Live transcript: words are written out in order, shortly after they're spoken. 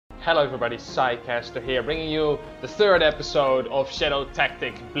Hello everybody, Sykaster here, bringing you the third episode of Shadow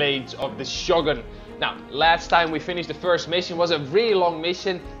Tactic Blades of the Shogun. Now, last time we finished the first mission, was a really long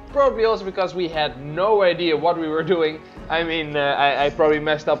mission, probably also because we had no idea what we were doing. I mean, I probably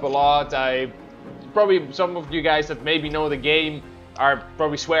messed up a lot. Probably some of you guys that maybe know the game are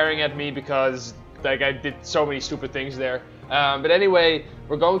probably swearing at me because like I did so many stupid things there. But anyway,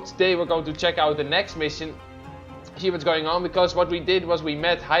 today we're going to check out the next mission. See what's going on, because what we did was we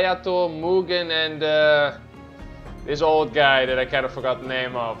met Hayato, Mugen, and this old guy that I kind of forgot the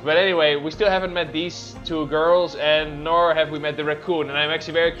name of. But anyway, we still haven't met these two girls, and nor have we met the raccoon, and I'm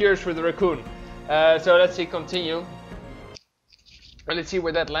actually very curious for the raccoon. So let's see, continue. And let's see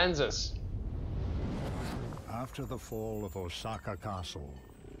where that lands us. After the fall of Osaka Castle,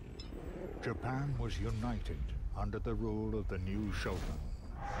 Japan was united under the rule of the new Shogun.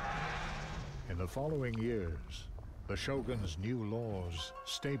 In the following years, the Shogun's new laws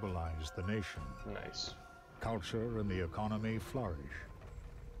stabilized the nation. Nice. Culture and the economy flourish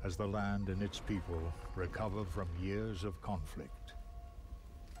as the land and its people recover from years of conflict.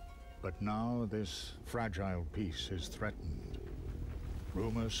 But now this fragile peace is threatened.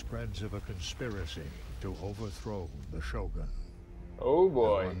 Rumor spreads of a conspiracy to overthrow the Shogun. Oh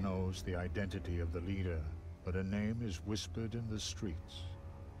boy. No one knows the identity of the leader, but a name is whispered in the streets.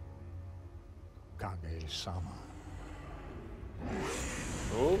 Kage-sama.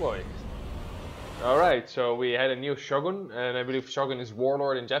 Oh boy. Alright, so we had a new Shogun, and I believe Shogun is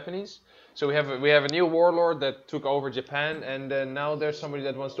warlord in Japanese. So we have a new warlord that took over Japan, and now there's somebody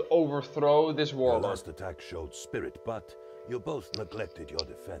that wants to overthrow this warlord. Your last attack showed spirit, but you both neglected your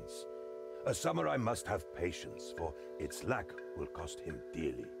defense. A samurai must have patience, for its lack will cost him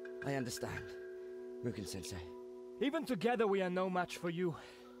dearly. I understand, Mugen-sensei. Even together we are no match for you.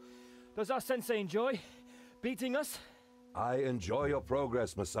 Does our sensei enjoy beating us? I enjoy your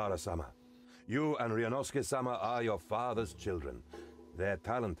progress, Masara-sama. You and Ryunosuke-sama are your father's children. Their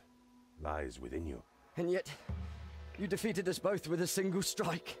talent lies within you. And yet, you defeated us both with a single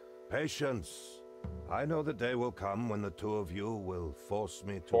strike. Patience. I know the day will come when the two of you will force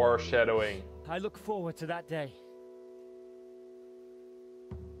me to... Foreshadowing. I look forward to that day.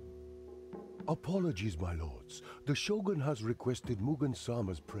 Apologies, my lords. The Shogun has requested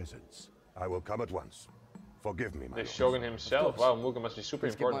Mugen-sama's presence. I will come at once. Forgive me, my The lords. Shogun himself. Wow, Mugen must be super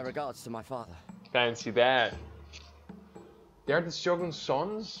Please give important. my regards to my father. Fancy that. They are the Shogun's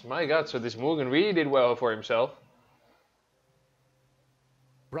sons? My god, so this Mugen really did well for himself.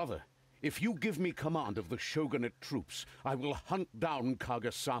 Brother, if you give me command of the Shogunate troops, I will hunt down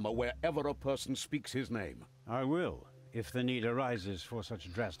Kage-sama wherever a person speaks his name. I will, if the need arises for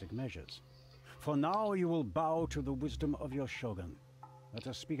such drastic measures. For now, you will bow to the wisdom of your Shogun. Let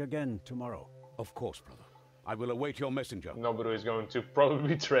us speak again tomorrow. Of course, brother. I will await your messenger. Noboru is going to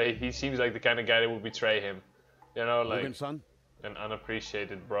probably betray. He seems like the kind of guy that would betray him. You know, like Mugen-san? an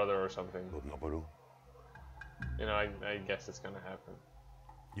unappreciated brother or something. Lord Noboru, You know, I guess it's gonna happen.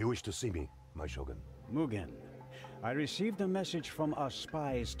 you wish to see me, my Shogun? Mugen, I received a message from our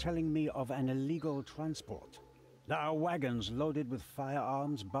spies telling me of an illegal transport. There are wagons loaded with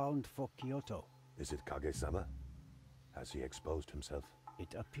firearms bound for Kyoto. Is it Kage-sama? Has he exposed himself?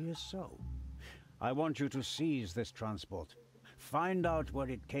 It appears so. I want you to seize this transport. Find out where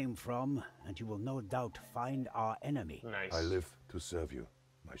it came from, and you will no doubt find our enemy. Nice. I live to serve you,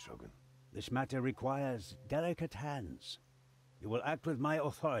 my Shogun. This matter requires delicate hands. You will act with my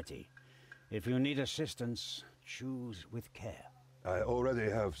authority. If you need assistance, choose with care. I already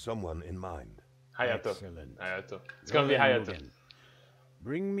have someone in mind. Hayato. Excellent. Hayato. It's gonna be Well then, Hayato. Mugen,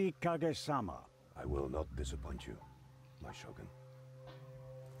 bring me Kage-sama. I will not disappoint you, my Shogun.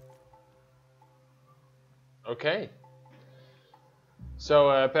 Okay. So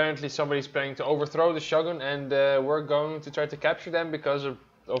apparently somebody's planning to overthrow the Shogun, and we're going to try to capture them because of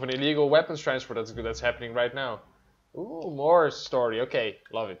an illegal weapons transfer that's happening right now. Ooh, more story. Okay,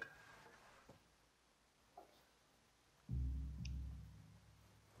 love it.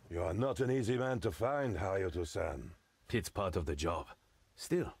 You are not an easy man to find, Hayato-san. It's part of the job.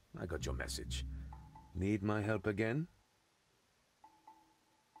 Still, I got your message. Need my help again?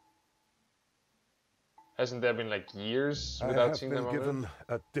 Hasn't there been like years without seeing them I have been around? given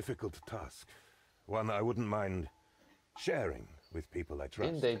a difficult task. One I wouldn't mind sharing with people I trust.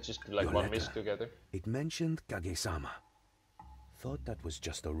 Didn't they just do like Your one letter. mission together? It mentioned Kage-sama. Thought that was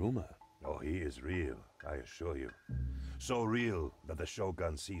just a rumor. Oh, he is real, I assure you. So real that the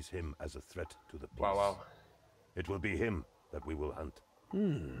Shogun sees him as a threat to the peace. Wow, wow. It will be him that we will hunt.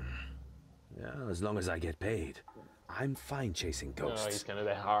 Yeah, as long as I get paid. I'm fine chasing No, ghosts. he's kind of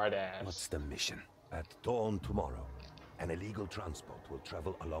the hard ass. What's the mission? At dawn tomorrow, An illegal transport will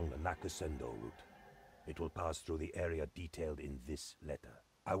travel along the Nakasendo route. It will pass through the area detailed in this letter.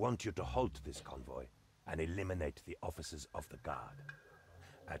 I want you to halt this convoy and eliminate the officers of the guard.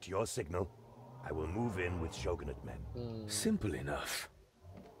 At your signal, I will move in with Shogunate men. Simple enough.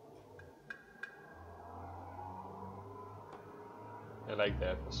 I like the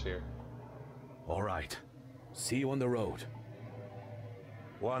atmosphere. All right. See you on the road.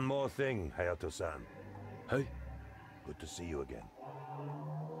 One more thing, Hayato-san. Hey? Good to see you again.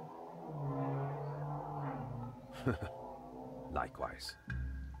 Likewise.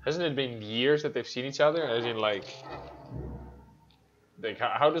 Hasn't it been years that they've seen each other? As in, like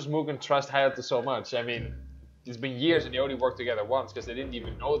how does Mugen trust Hayato so much? I mean, it's been years and they only worked together once because they didn't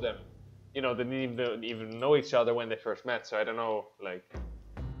even know them. You know, they didn't even know each other when they first met. So I don't know, like,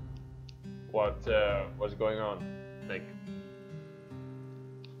 what's going on. Like,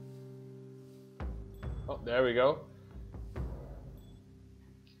 oh, there we go.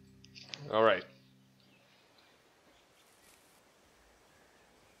 All right.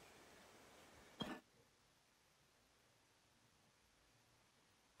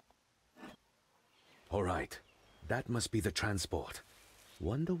 All right. That must be the transport.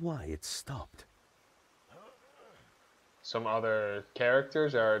 Wonder why it stopped. Some other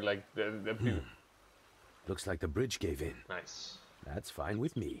characters are like the Looks like the bridge gave in. Nice. That's fine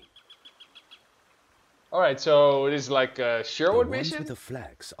with me. Alright, so it is like a Sherwood The ones mission? with the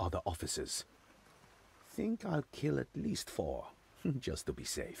flags are the officers. Think I'll kill at least 4, just to be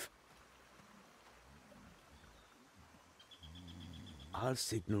safe. I'll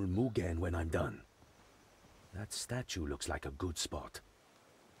signal Mugen when I'm done. That statue looks like a good spot.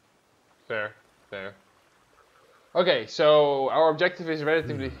 Fair, fair. Okay, so our objective is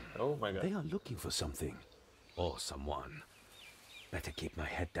relatively... Oh my god. They are looking for something. Or someone. Better keep my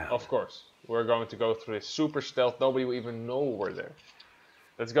head down. Of course. We're going to go through this super stealth. Nobody will even know we're there.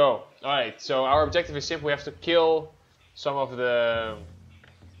 Let's go. Alright, so our objective is simple. We have to kill some of the...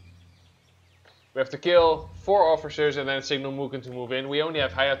 We have to kill 4 officers and then signal Mugen to move in. We only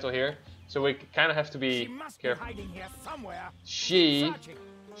have Hayato here. So we kind of have to be careful. Hiding here somewhere. She...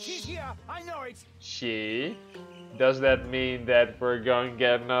 She's here. I know it. She... Does that mean that we're going to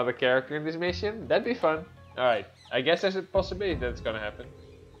get another character in this mission? That'd be fun. Alright, I guess there's a possibility that's gonna happen.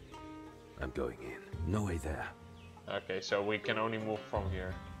 I'm going in. No way there. Okay, so we can only move from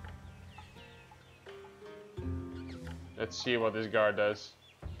here. Let's see what this guard does.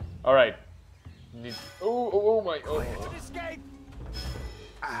 Alright. Oh my... Oh. Escape.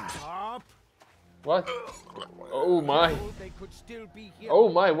 Stop. What? Oh my. They could still be here. Oh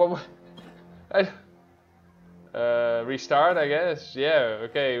my, what? Restart, I guess. Yeah,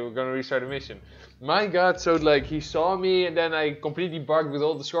 okay, we're gonna restart the mission. My god, so like he saw me and then I completely bugged with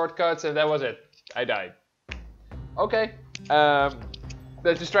all the shortcuts and that was it. I died. Okay,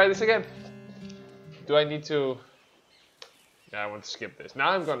 let's just try this again. Do I need to... Yeah, I want to skip this. Now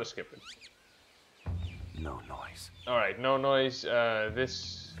I'm gonna skip it. No noise. Alright, no noise.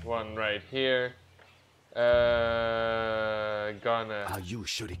 This one right here. Gonna... Are you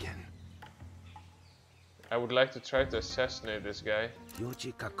shuriken? I would like to try to assassinate this guy.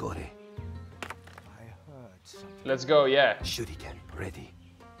 Yoji Kakore. I heard something. Let's go, yeah. Shuriken, ready.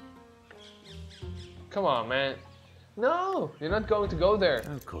 Come on, man. No, you're not going to go there.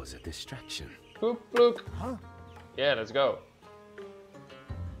 I'll cause a distraction. Bloop, bloop. Huh? Yeah, let's go.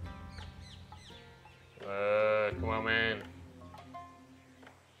 Come on, man.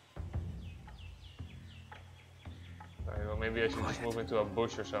 Alright, well, maybe I should just move into a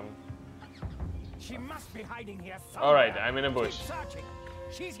bush or something. She must be hiding here somewhere. Alright, I'm in a bush. Keep searching.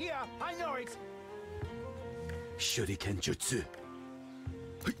 She's here. I know it. Shuriken jutsu.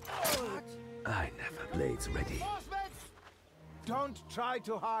 I never blades ready. Don't try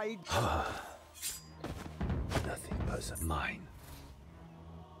to hide. Nothing but mine.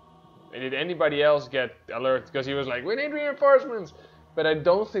 Did anybody else get alert? Because he was like, we need reinforcements. But I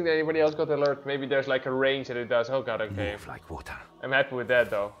don't think that anybody else got alert. Maybe there's like a range that it does. Oh god, okay. Move like water. I'm happy with that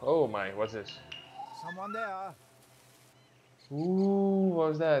though. Oh my, what's this? Someone there. Ooh, what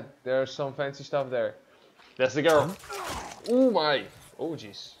was that? There's some fancy stuff there. That's the girl. Ooh my. Oh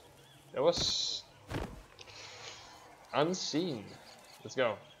jeez. That was unseen. Let's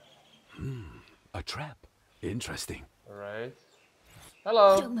go. A trap. Interesting. Alright.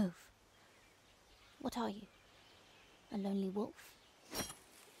 Hello. Don't move. What are you? A lonely wolf?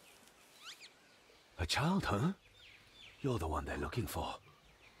 A child, huh? You're the one they're looking for.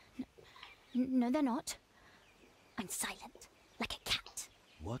 No, they're not. I'm silent, like a cat.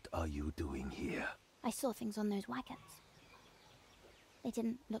 What are you doing here? I saw things on those wagons. They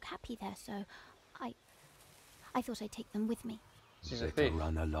didn't look happy there, so I thought I'd take them with me. She's a Better thief.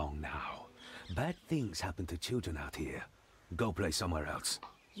 run along now. Bad things happen to children out here. Go play somewhere else.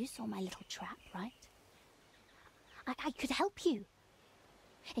 You saw my little trap, right? I could help you.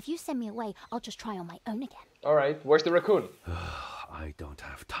 If you send me away, I'll just try on my own again. Alright, where's the raccoon? I don't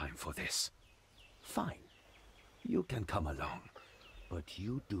have time for this. Fine. You can come along. But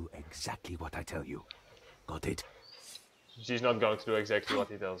you do exactly what I tell you. Got it? She's not going to do exactly what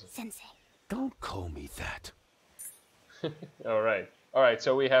he tells her. Sensei. Don't call me that. Alright. Alright,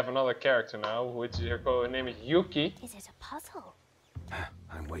 so we have another character now, which is her name is Yuki. Is it a puzzle?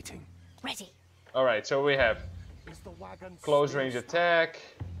 I'm waiting. Ready. Alright, so we have close range attack,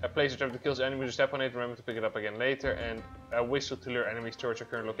 a place trap that kills enemies who step on it, remember to pick it up again later, and a whistle to lure enemies towards your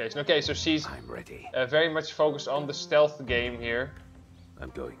current location. Okay, so she's I'm ready. very much focused on the stealth game here. I'm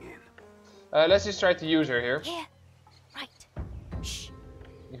going in. Let's just try to use her here. Here. Right. Shh.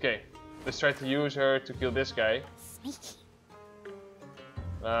 Okay, let's try to use her to kill this guy. Sneaky.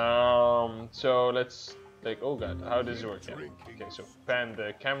 So let's like, oh god, how does it work? Yeah. Okay, so pan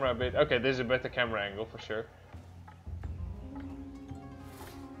the camera a bit. Okay, this is a better camera angle for sure.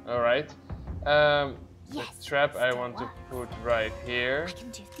 Alright. The trap I want to put right here. I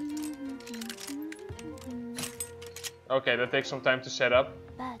can do Okay, that takes some time to set up.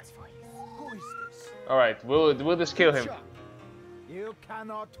 bird's voice. Who is this? Alright, will this kill him? You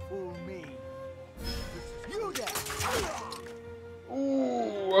cannot fool me. You there!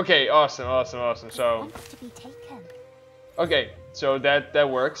 Ooh, okay, awesome. So, Wants to be taken. okay, so that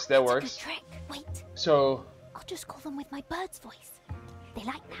works. That That's a works. good trick. Wait. So, I'll just call them with my bird's voice. They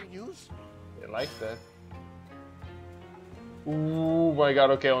like that. News? you like that? Ooh my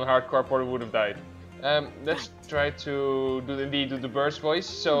god. Okay, on hardcore, probably would have died. Let's try to do the bird's voice.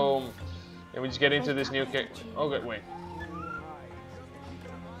 So, and we just get into this new character. Oh, good. Wait.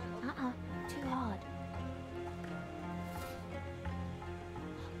 Too hard.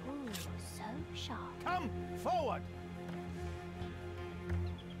 Ooh, so sharp. Come forward!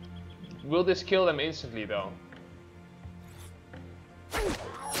 Will this kill them instantly though?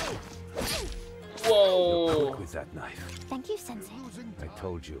 Whoa! Quick with that knife. Thank you, Sensei. I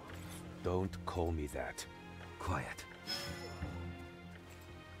told you. Don't call me that. Quiet.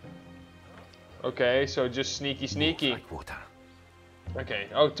 Okay, so just sneaky. Move like water. Okay.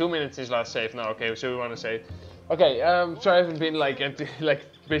 Oh, 2 minutes is last save. No, okay. So we want to save. Okay. So I haven't been like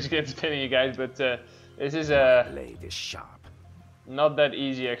basically entertaining you guys, but this is Blade is sharp. not that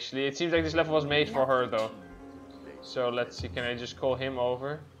easy actually. It seems like this level was made for her though. So let's see. Can I just call him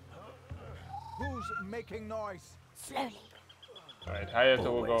over? Who's making noise? Slowly. All right.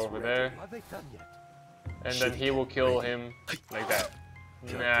 Hayato will go Always over ready. there, Are they done yet? and then he will kill him like that.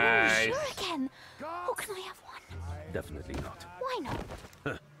 Nice. Shuriken! Oh, can I have one? Definitely not. Why not?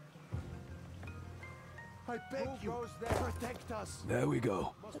 I beg you, protect us. There we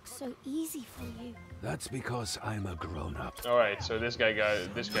go. Looks so easy for you. That's because I'm a grown-up. All right. So this guy dies.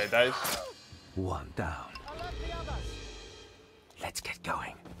 One down. Let's get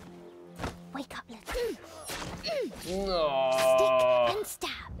going. Wake up, little. No. Stick and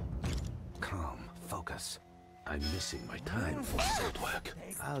stab. Calm. Focus. I'm missing my time for sword work.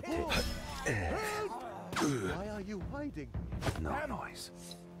 I'll take Why are you hiding? no noise.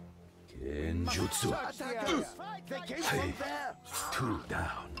 Genjutsu. They came from there. 2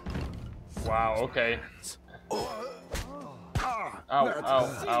 down. Wow. Okay. Ow.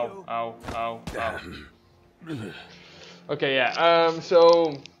 Okay, yeah.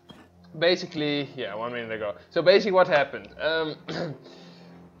 So basically, yeah, 1 minute ago. So basically, what happened?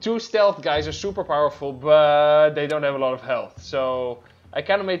 2 stealth guys are super powerful, but they don't have a lot of health. So I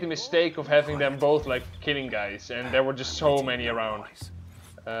kind of made the mistake of having them both like killing guys, and there were just so many around.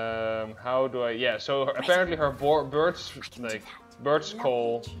 How do I? Yeah. So apparently her bird's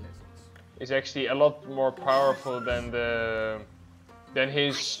call is actually a lot more powerful than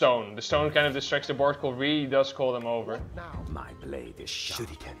his stone. The stone kind of distracts the bird call. Really does call them over. My blade is sharp.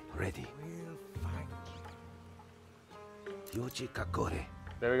 Shuriken ready. Yoji Kakore.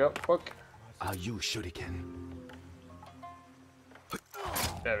 There we go. Fuck. Are you Shuriken?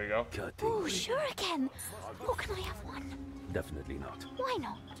 There we go. Cutting. Ooh, Shuriken! Oh, can I have one? Definitely not. Why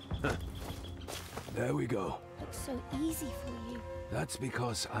not? There we go. Looks so easy for you. That's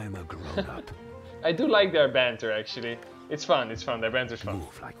because I'm a grown-up. I do like their banter actually. It's fun. Their banter's fun.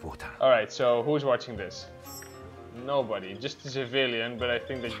 Move like water. Alright, so who's watching this? Nobody. Just a civilian, but I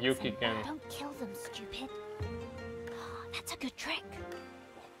think that Yuki can... Don't kill them, stupid. That's a good trick.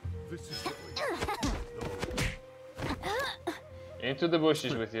 This is Into the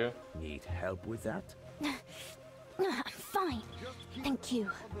bushes with you. Need help with that? I'm fine. Thank you.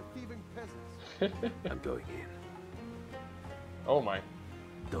 the thieving peasants. I'm going in. Oh my.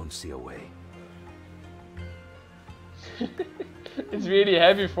 Don't see a way. It's really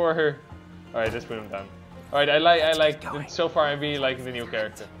heavy for her. Alright, let's put him down. Alright, I like, so far I really like the new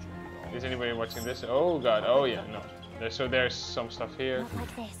character. Is anybody watching this? Oh god, oh yeah, no. So there's some stuff here. Not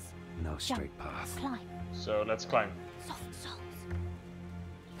like this. No straight path. Climb. So let's climb. Soft soles.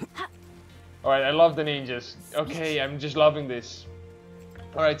 Alright, I love the ninjas. Okay, I'm just loving this.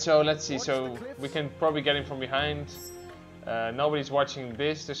 Alright, so let's see. So we can probably get him from behind. Nobody's watching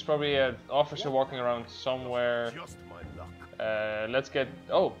this. There's probably an officer walking around somewhere. Let's get...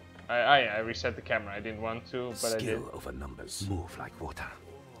 Oh, I reset the camera. I didn't want to, but I did. Skill over numbers. Move like water.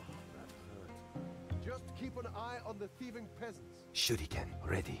 Just keep an eye on the thieving peasants. Shuriken,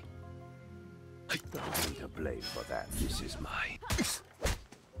 ready. Need a blade for that. This is mine.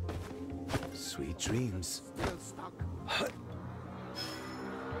 Sweet dreams. Still stuck.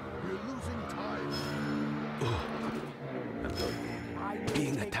 We're losing time. I'm going in.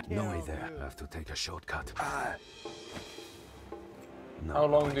 Being attacked. No way there. Have to take a shortcut. No How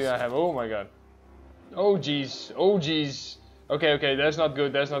long do I have? Oh my god. Oh jeez. Oh jeez. Okay, okay, that's not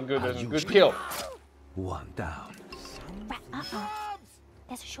good. That's not good. That's not good. Kill. One down.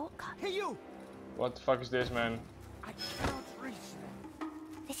 There's a shortcut. Hey you! What the fuck is this, man? I cannot reach them.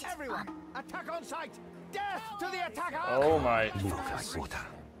 This is Everyone, fun. attack on sight! Death to the attacker! Oh my. Move like water.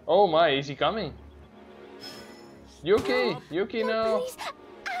 Oh my, is he coming? Yuki! Yuki, no!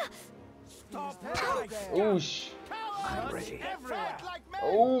 Stop there! Oosh. I'm ready.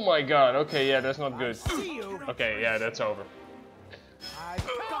 Oh my god, okay, yeah, that's not good. Okay, yeah, that's over.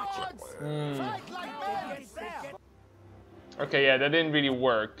 Okay, yeah, that didn't really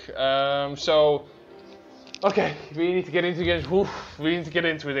work. So... Okay, we need to get into it. We need to get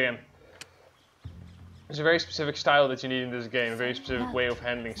into it again. There's a very specific style that you need in this game, a very specific way of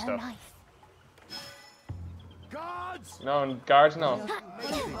handling stuff. Guards! No, guards, no.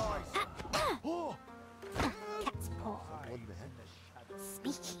 Cat's paw.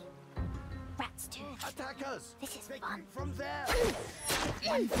 Sneaky. Rat's tooth. Attackers! This is fun. From there!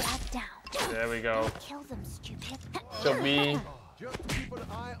 One flag down. There we go. Kill them, stupid. So me. Just keep an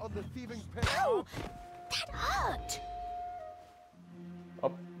eye on the thieving peasants. Ow! That hurt.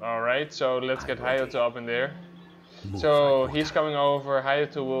 Up. Alright, so let's get Hayato up in there. So he's coming over.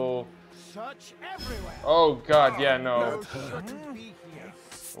 Hayato will... Search everywhere! Oh god, yeah, no.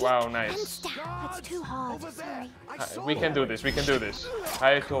 Wow, nice. It's too hard. Sorry. We can do this, we can do this.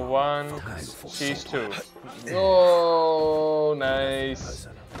 Hayato 1, she's 2. Oh, nice.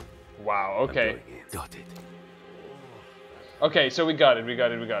 Wow, okay. Got it. Okay, so we got it, we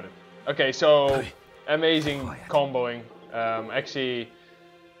got it, we got it. Okay, so amazing comboing. Actually,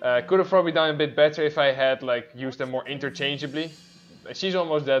 could have probably done a bit better if I had like used them more interchangeably. She's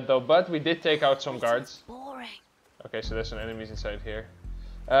almost dead though, but we did take out some guards. Boring. Okay, so there's some enemies inside here.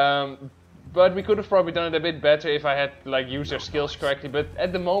 But we could have probably done it a bit better if I had like used their skills correctly. But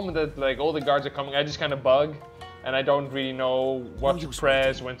at the moment that like all the guards are coming, I just kind of bug, and I don't really know what to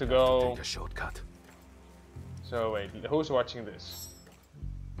press, when to go. Take a shortcut. So wait, who's watching this?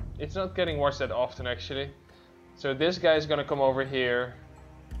 It's not getting watched that often actually. So this guy's gonna come over here.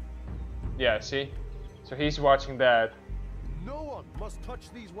 Yeah, see? So he's watching that. No one must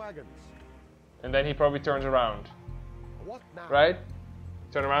touch these wagons. And then he probably turns around. What now? Right?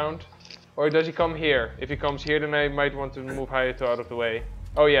 Turn around. Or does he come here? If he comes here, then I might want to move Hayato out of the way.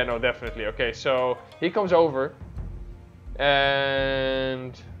 Oh yeah, no, definitely. Okay, so he comes over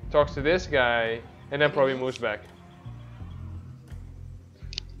and talks to this guy, and then probably moves back.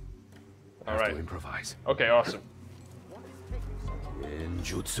 All right. Improvise. Okay, awesome.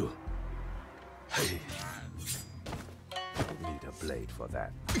 Ninjutsu. Hey. Need a blade for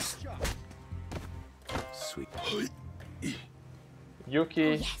that. Sweet. Yuki.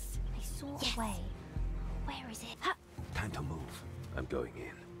 Oh, yes, I saw a way. Where is it? Time to move. I'm going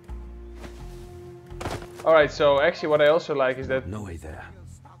in. Alright, so actually what I also like is that no way there.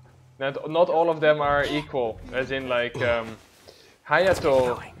 Not all of them are equal. As in like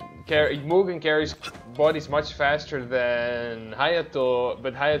Hayato, Mugen carries bodies much faster than Hayato,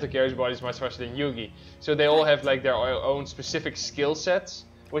 but Hayato carries bodies much faster than Yugi. So they all have like their own specific skill sets,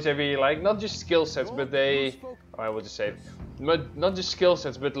 which I really like. Not just skill sets, but they... I will just say, not just skill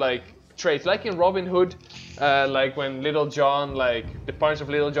sets, but like traits. Like in Robin Hood, like when Little John, like the punch of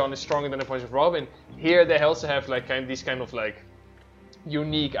Little John is stronger than the punch of Robin. Here they also have like these kind of like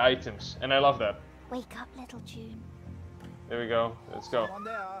unique items, and I love that. Wake up, little June. There we go. Let's go.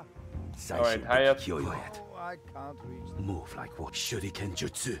 Alright, Hayato. Oh, I can't reach them. Move like what? Shuriken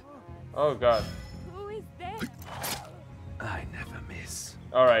jutsu. Oh god. Who is there? I never miss.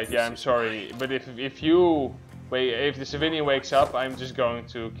 Alright, yeah, I'm sorry, but if you Wait, if the civilian wakes up, I'm just going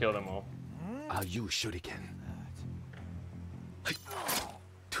to kill them all. Are you shuriken?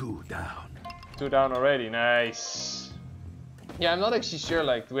 2 down. 2 down already, nice. Yeah, I'm not actually sure,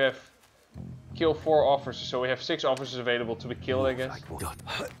 like, we have kill 4 officers, so we have 6 officers available to be killed, I guess.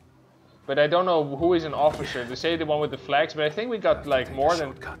 But I don't know who is an officer. They say the one with the flags, but I think we got like more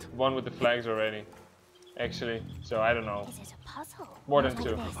than one with the flags already. Actually, so I don't know. Is it a puzzle? More than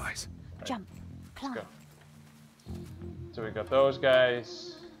 2. Right. Jump, climb. Let's go. So we got those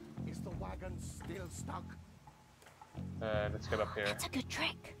guys. Is the wagon still stuck? Let's get up here. That's a good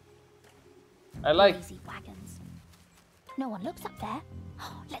trick. I like. Lazy wagons. No one looks up there.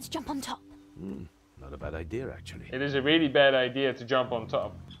 Let's jump on top. Not a bad idea, actually. It is a really bad idea to jump on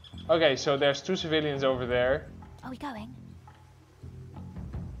top. Okay, so there's 2 civilians over there. Are we going?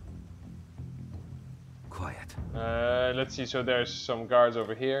 Quiet. Let's see. So there's some guards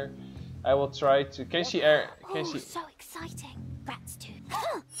over here. I will try to. Can she air? Can she? So exciting! Rats too.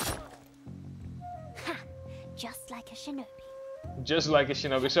 Ha! Just like a shinobi. Just like a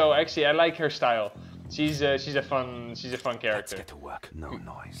shinobi. So actually, I like her style. She's a fun character. Let's get to work. No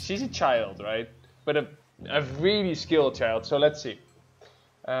noise. She's a child, right? But a really skilled child. So let's see.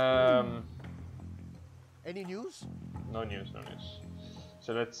 Any news? No news. No news.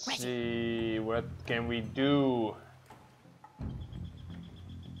 So let's see. What can we do?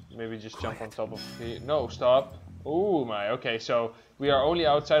 Maybe just jump on top of here. No, stop. Oh my. Okay, so we are only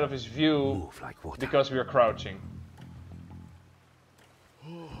outside of his view Move like water. because we are crouching.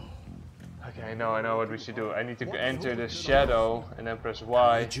 Okay, I know what we should do. I need to enter the shadow and then press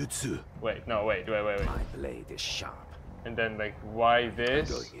Y. Jutsu. Wait, no, wait. My blade is sharp. And then like Y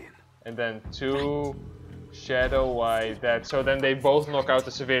this, Going in. and then 2 shadow Y that. So then they both knock out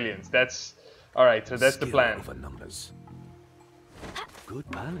the civilians. That's all right. So that's the Skill plan. over numbers. Good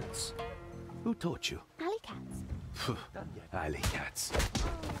balance. Who taught you? Alley cats. Alley cats.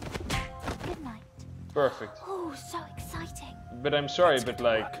 Good night. Perfect. Oh, so exciting. But I'm sorry, but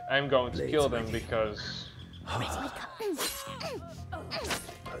like I'm going to kill them because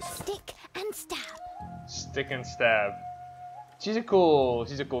Stick and stab. stick and stab. She's a cool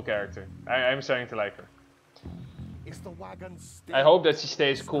character. I'm starting to like her. Is the wagon still? I hope that she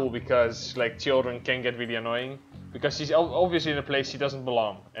stays cool because like children can get really annoying because she's obviously in a place she doesn't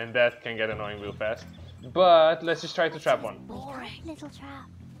belong and that can get annoying real fast. But let's just try to trap one. Boring little trap.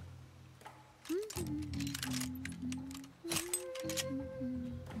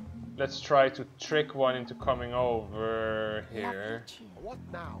 Let's try to trick one into coming over here. What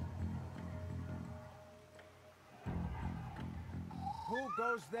now? Who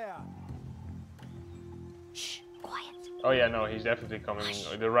goes there? Shh, quiet. Oh yeah, no, he's definitely coming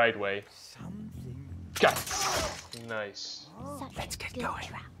the right way. Something. Got it. Nice. Such Let's get a good going.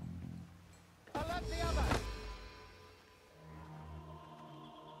 trap.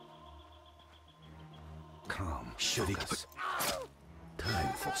 Calm, focus.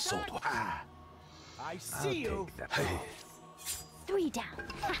 Time for sword work. I see you. Take that. Hey, 3 down.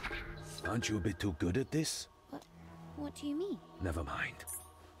 aren't you a bit too good at this? What do you mean? Never mind.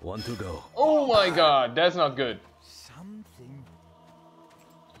 1 to go. Oh my god, that's not good. Something.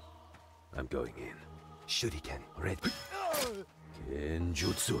 I'm going in. Shuriken, ready.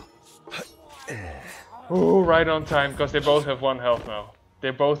 Genjutsu. Oh, right on time, because they both have 1 health now.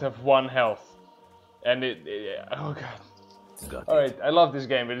 They both have 1 health. And oh god. Alright, I love this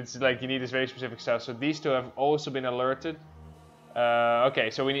game, but it's like you need this very specific stuff. So these 2 have also been alerted. Okay,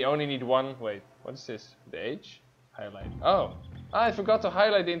 so we only need 1. Wait, what is this? The age? Highlight. Oh, I forgot to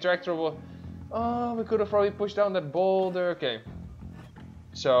highlight the interactable. Oh, we could have probably pushed down that boulder. Okay.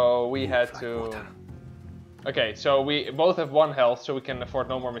 So we had to. Okay, so we both have 1 health, so we can afford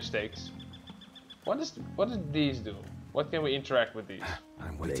no more mistakes. What do these do? What can we interact with these?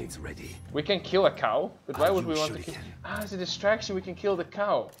 I'm waiting. Ready. We can kill a cow, but why would we want to kill? Ah, as a distraction, we can kill the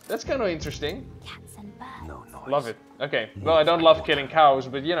cow. That's kind of interesting. Cats and birds. No noise. Love it. Okay. Well, I don't love killing cows,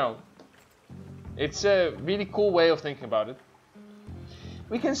 but you know, it's a really cool way of thinking about it.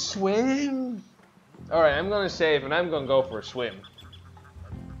 We can swim. All right, I'm gonna save and I'm gonna go for a swim.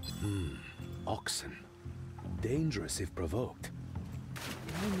 Oxen. Dangerous if provoked.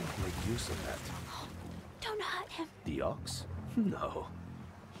 Why not make use of that? Don't hurt him. The ox? No.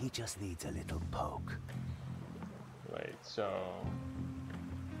 He just needs a little poke. Wait, so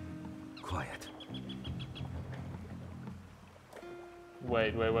Quiet.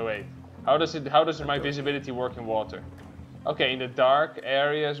 wait. How does my visibility work in water? Okay, in the dark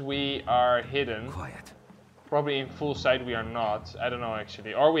areas we are hidden. Quiet. Probably in full sight we are not. I don't know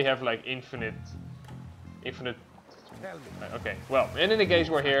actually. Or we have like infinite. Tell me. Okay, well, in any case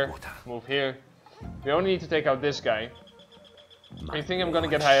we're here. Move here. We only need to take out this guy. I think I'm gonna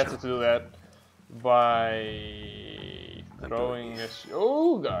get Hayato to do that by throwing a...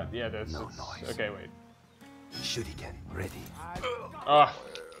 Oh god, yeah, that's... okay, wait. Shuriken, ready. Oh,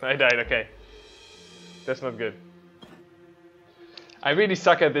 I died, okay. That's not good. I really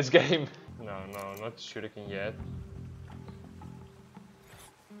suck at this game. No, not shuriken yet.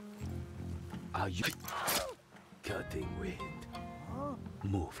 Are you... Cutting wind.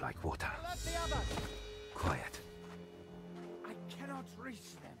 Move like water. Quiet. I cannot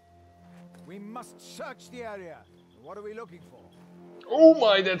reach them. We must search the area. What are we looking for? Oh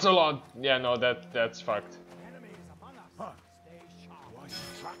my, that's a lot. Yeah, no, that's fucked.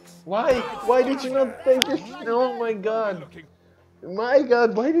 Why? Why did you not take your... Oh my god. My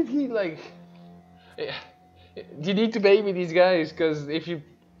god, why did he like... You need to baby these guys, because if you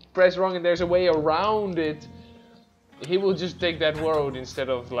press wrong and there's a way around it, he will just take that road instead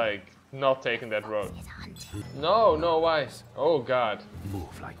of like not taking that road. No, why? Oh god.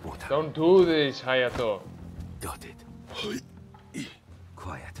 Move like water. Don't do this, Hayato. Got it.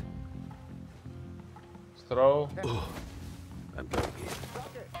 Quiet. Throw. I'm going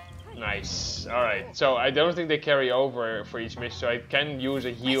in. Nice. Alright, so I don't think they carry over for each mission, so I can use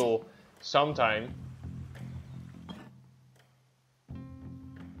a heal sometime.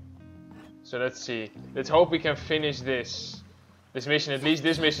 So let's see. Let's hope we can finish this mission, at least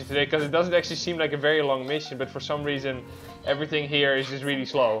this mission today, because it doesn't actually seem like a very long mission, but for some reason everything here is just really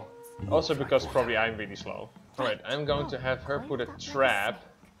slow. Also because probably I'm really slow. Alright, I'm going to have her put a trap.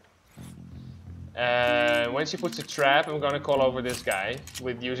 When she puts a trap, I'm gonna call over this guy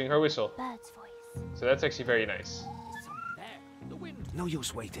with using her whistle. So that's actually very nice. No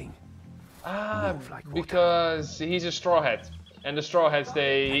use waiting. Ah, because he's a straw hat. And the straw hats,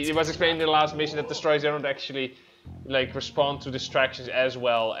 it was explained in the last mission that the straws don't actually like respond to distractions as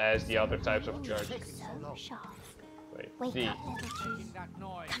well as the other types of charges. Wait, D.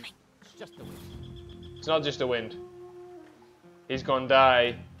 It's not just the wind. He's gonna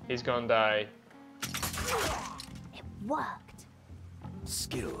die. He's gonna die. It worked.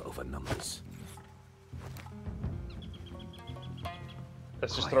 Skill over numbers.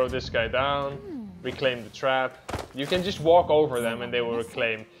 Let's just throw this guy down. Reclaim the trap. You can just walk over them and they will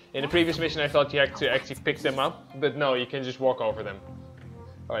reclaim. In the previous mission I thought you had to actually pick them up, but no, you can just walk over them.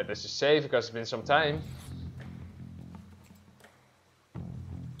 Alright, let's just save because it's been some time.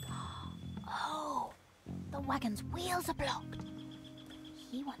 Oh, the wagon's wheels are blocked.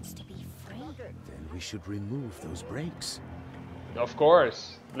 He wants to be free. Then we should remove those brakes. Of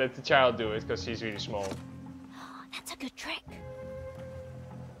course. Let the child do it because he's really small. That's a good trick.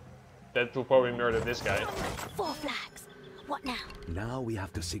 That will probably murder this guy. 4 flags. What now? Now we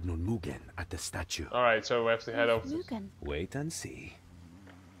have to signal Mugen at the statue. Alright, so we have to head over to... Wait and see.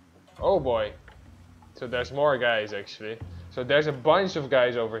 Oh boy. So there's more guys actually. So there's a bunch of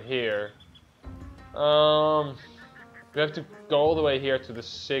guys over here. We have to go all the way here to the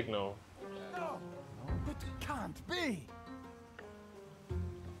signal. No, it can't be.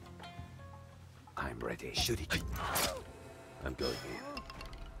 I'm ready. Shuriken. I'm going in.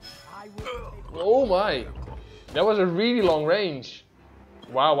 Oh my! That was a really long range.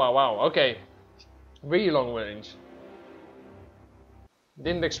 Wow. Okay. Really long range.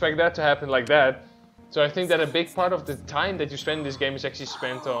 Didn't expect that to happen like that. So I think that a big part of the time that you spend in this game is actually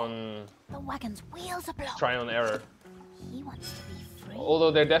spent on... The wagon's wheels are blocked. Trial and error. He wants to be free.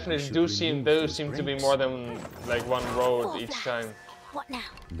 Although there definitely do seem to be more than like one road each time. What now?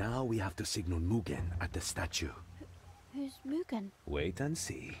 Now we have to signal Mugen at the statue. Who's Mugen? Wait and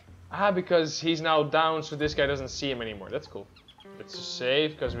see. Ah, because he's now down, so this guy doesn't see him anymore. That's cool. Let's just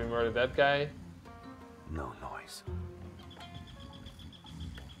save, because we murdered that guy. No noise.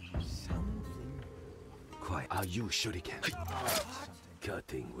 Quiet. Are you Shuriken?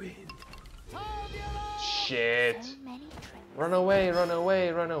 Cutting wind. Shit. Run away, run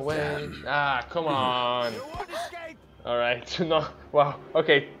away, run away. Ah, come on. Alright, no. Wow,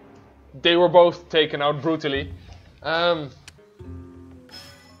 okay. They were both taken out brutally.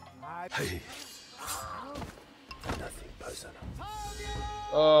 Hey. Nothing personal.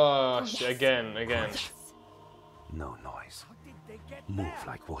 Oh, again. No noise. Move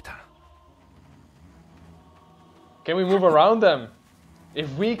like water. Can we move around them? If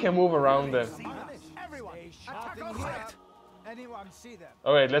we can move around them. Quiet.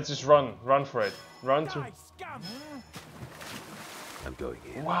 Oh wait, let's just run. Run for it. Run to... I'm going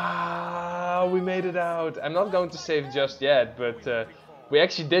in. Wow, we made it out. I'm not going to save just yet, but we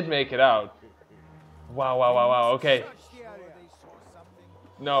actually did make it out. Wow. Okay.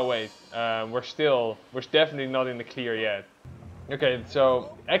 No, wait. We're definitely not in the clear yet. Okay,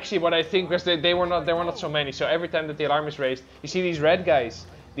 so actually what I think was that there were not so many. So every time that the alarm is raised, you see these red guys.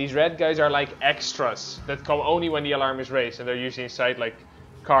 These red guys are like extras that come only when the alarm is raised, and they're usually inside like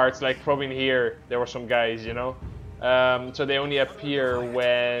carts. Like probably in here there were some guys, you know. So they only appear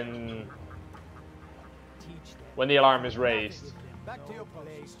when the alarm is raised. Back to your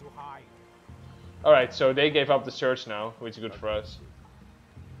place to hide. All right, so they gave up the search now, which is good for us.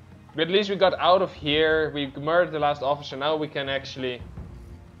 But at least we got out of here. We murdered the last officer. Now we can actually...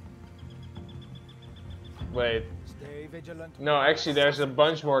 Wait. Stay vigilant. No, actually there's a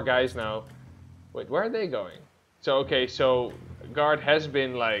bunch more guys now. Wait, where are they going? So, okay, so guard has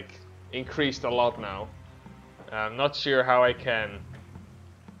been like increased a lot now. I'm not sure how I can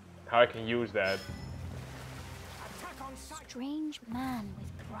use that. Strange man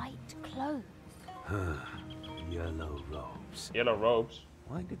with bright clothes. Yellow robes. Yellow robes?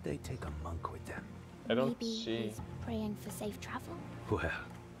 Why did they take a monk with them? I don't Maybe see. he's praying for safe travel. Well,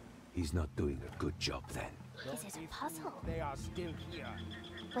 he's not doing a good job then. Is it a puzzle? They are still here.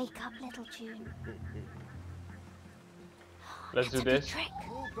 Wake up, little June. Let's do That's a big this. trick.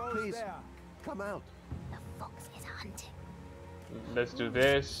 Who goes Please. there? Come out. The fox is hunting. Let's do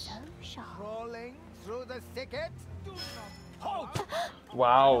this. So sharp. Crawling through the thicket? Do not halt!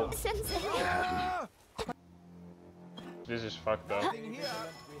 Wow, Sensei. Ah! this is fucked up. Nothing here.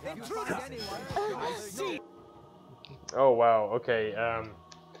 If you find anyone, I see. Oh wow, okay.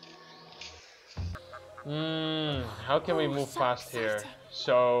 How can we move so past here? exciting.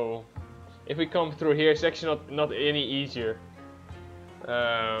 So, if we come through here, it's actually not any easier.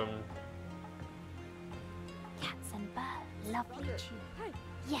 Cats and birds. Lovely tune.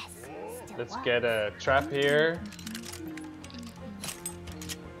 Yes. Still Let's works. get a trap here.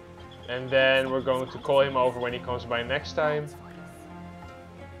 And then we're going to call him over when he comes by next time. Bird's voice.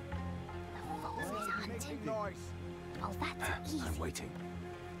 The fox is hunting. Making noise. Oh, that's easy. I'm waiting.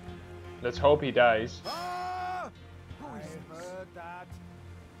 Let's hope he dies. Ah! I heard that.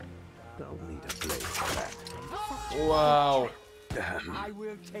 Don't need a blade for that. Wow. I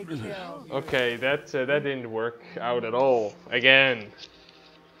will take care of you. Okay, that didn't work out at all. Again.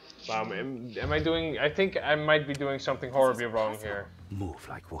 Am I doing... I think I might be doing something horribly wrong here. Move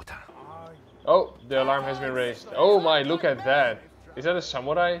like water. Oh, the alarm has been raised. Oh my, look at that. Is that a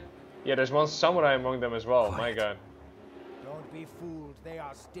samurai? Yeah, there's one samurai among them as well. My god. Don't be fooled. They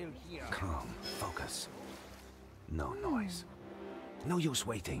are still here. Calm. Focus. No noise. No use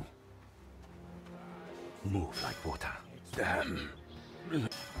waiting. Move like water.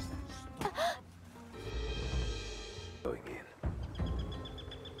 Going in.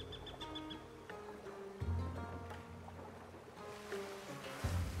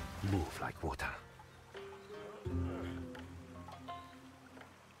 Move like water.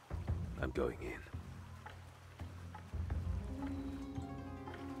 I'm going in.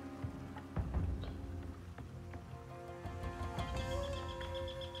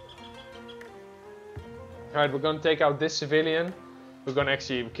 Alright, we're gonna take out this civilian. We're gonna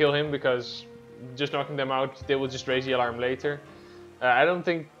actually kill him because just knocking them out, they will just raise the alarm later. I don't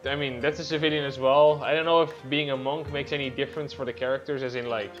think, I mean, that's a civilian as well. I don't know if being a monk makes any difference for the characters, as in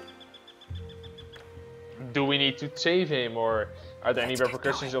like, do we need to save him or are there any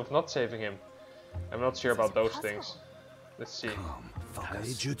repercussions of not saving him? I'm not sure about those things. Let's see. Calm.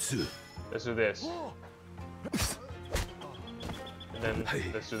 Focus. Let's do this. And then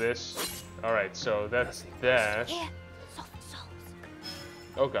let's do this. Alright, so that's that. Here, soft souls.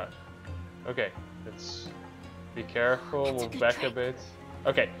 Oh god. Okay, let's be careful, move back a bit.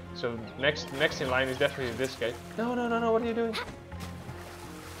 Okay, so next in line is definitely this guy. No, what are you doing?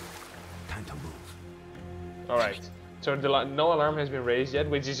 Time to move. Alright, so no alarm has been raised yet,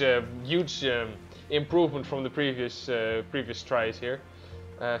 which is a huge improvement from the previous tries here.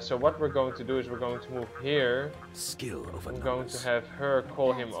 So what we're going to do is we're going to move here. Skill over I'm going to have her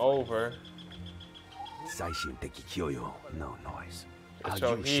call him over, no noise.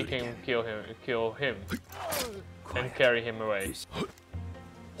 so he can kill him, and carry him away.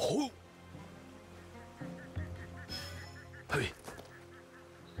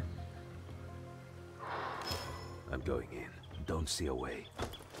 I'm going in. Don't see a way.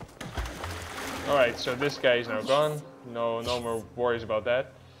 Alright, so this guy is now gone. No more worries about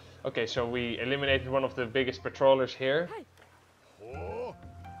that. Okay, so we eliminated one of the biggest patrollers here.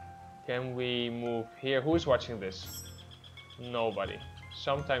 Can we move here? Who's watching this? Nobody.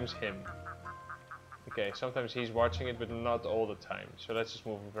 Sometimes him. Okay, sometimes he's watching it, but not all the time. So let's just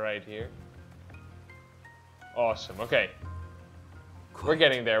move right here. Awesome, okay. We're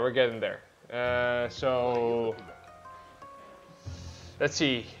getting there, so... Let's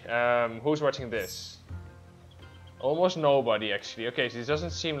see, who's watching this? Almost nobody actually. Okay, so this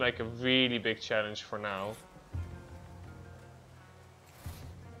doesn't seem like a really big challenge for now.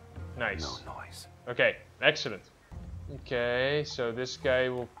 Nice. No noise. Okay, excellent. Okay, so this guy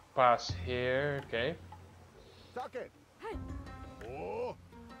will pass here. Okay. Tuck it.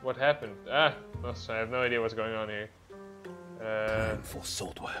 What happened? Ah, I have no idea what's going on here. Time for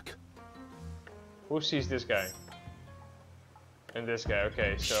sword work. Who sees this guy? And this guy.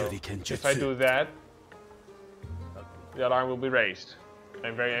 Okay, so Shuriken if I jutsu. do that, the alarm will be raised.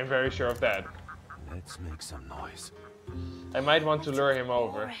 I'm very sure of that. Let's make some noise. I might want to lure him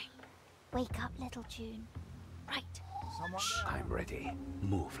over. Boring. Wake up, little June. Right. I'm ready.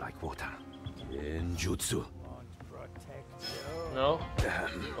 Move like water. Genjutsu. No?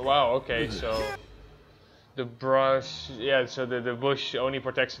 Wow, okay, so the brush, yeah, so the bush only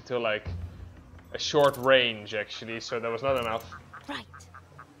protects until like a short range actually, so that was not enough. Right.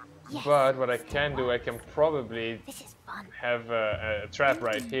 Yes. But what I can do, I can probably This is fun. have a trap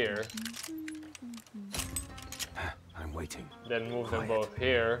right here, I'm waiting. then move them both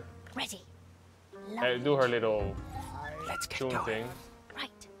here, Ready. do her little Let's get tune going. thing.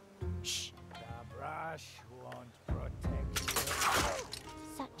 Right. Shh. The brush won't protect you.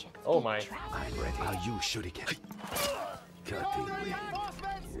 Such a Oh good my. trap. I'm ready. Are you shuriken? Cutting wind.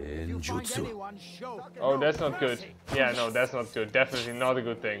 If you find Genjutsu. anyone, show. Oh, that's not good. Yeah, no, that's not good. Definitely not a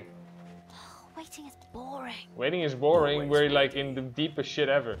good thing. Waiting is boring. Waiting is boring. Always We're like in the deepest shit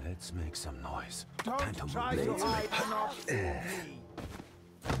ever. Let's make some noise. Don't Time to try move to later. hide enough from me.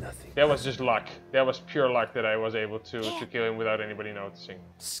 Nothing. That was just luck. That was pure luck that I was able to kill him without anybody noticing.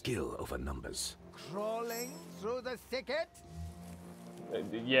 Skill over numbers. Crawling through the thicket.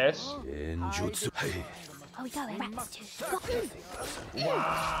 Yes. Genjutsu. Hey. Are we going? Rats too. Got him.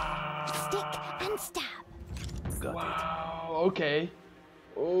 Stick and stab. Wow, okay.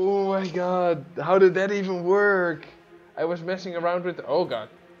 Oh my god, how did that even work? I was messing around with... Oh god.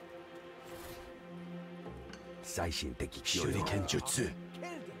 Shuriken jutsu.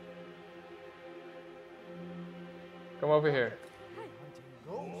 Come over here.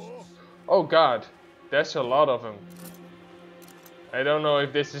 Oh god, that's a lot of them. I don't know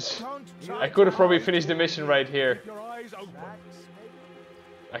if this is... I could have probably finished the mission right here. Your eyes open.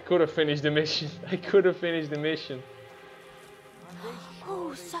 I could have finished the mission. I could have finished the mission.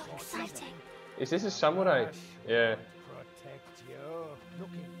 Oh, so exciting. Is this a samurai? Yeah. Protect you.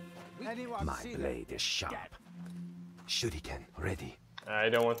 Looking. Anyone My see blade is sharp. Shuriken ready. I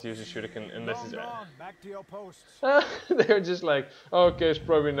don't want to use a shuriken unless it's... Wrong, back to your posts. They're just like, okay, it's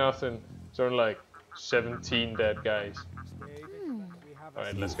probably nothing. So like 17 dead guys.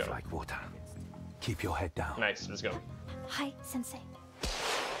 Alright, let's Move go. like water. Keep your head down. Nice, let's go. Hi, Sensei.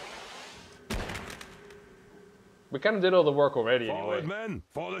 We kind of did all the work already anyway. Forward, men,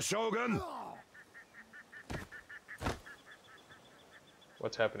 for the Shogun!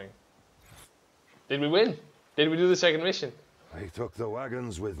 What's happening? Did we win? Did we do the second mission? I took the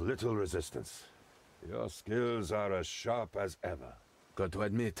wagons with little resistance. Your skills are as sharp as ever. Got to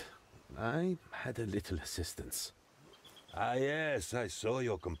admit, I had a little assistance. Ah yes, I saw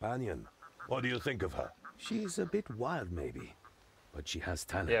your companion. What do you think of her? She's a bit wild, maybe. But she has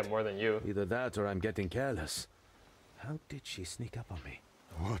talent. Yeah, more than you. Either that or I'm getting careless. How did she sneak up on me?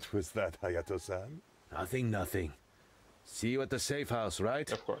 What was that, Hayato-san? Nothing. See you at the safe house,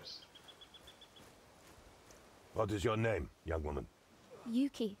 right? Of course. What is your name, young woman?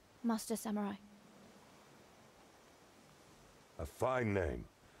 Yuki, Master Samurai. A fine name.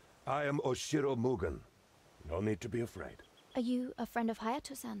 I am Oshiro Mugen. No need to be afraid. Are you a friend of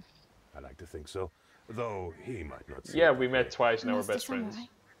Hayato-san? I like to think so, though he might not see Yeah, it we that met way. twice and we're Master best friends. Samurai.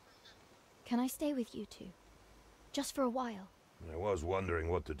 Can I stay with you two? Just for a while. I was wondering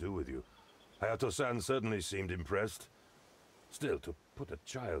what to do with you. Hayato-san certainly seemed impressed. Still, to put a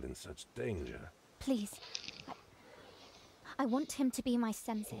child in such danger... Please. I want him to be my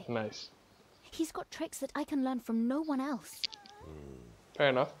sensei. Nice. He's got tricks that I can learn from no one else. Fair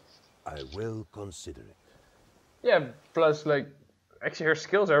enough. I will consider it. Yeah, plus like, actually her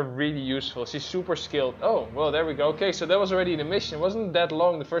skills are really useful. She's super skilled. Oh, well there we go. Okay, so that was already the mission. It wasn't that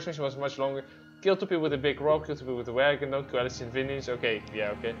long. The first mission was much longer. Kill two people with a big rock, kill two people with a wagon, don't kill Alice in Vineyards. Okay,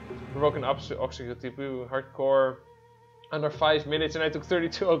 yeah, okay. Broken obstacle people, hardcore. Under 5 minutes and I took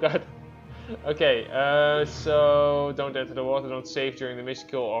 32, oh god. Okay, so don't enter the water, don't save during the mission,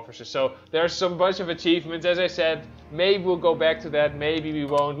 kill officers. So there's some bunch of achievements, as I said. Maybe we'll go back to that, maybe we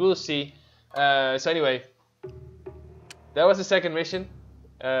won't, we'll see. So anyway, that was the second mission.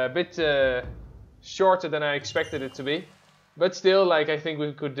 A bit shorter than I expected it to be. But still, like, I think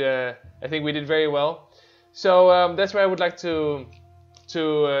we could, I think we did very well. So that's where I would like to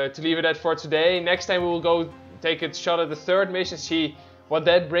leave it at for today. Next time we will go take a shot at the third mission, see what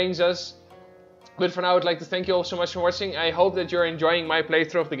that brings us. But for now, I'd like to thank you all so much for watching. I hope that you're enjoying my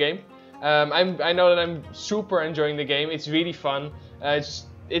playthrough of the game. I know that I'm super enjoying the game. It's really fun.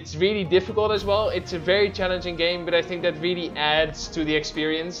 It's really difficult as well. It's a very challenging game, but I think that really adds to the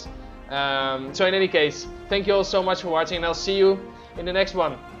experience. So in any case, thank you all so much for watching, and I'll see you in the next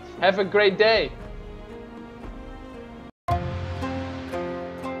one. Have a great day!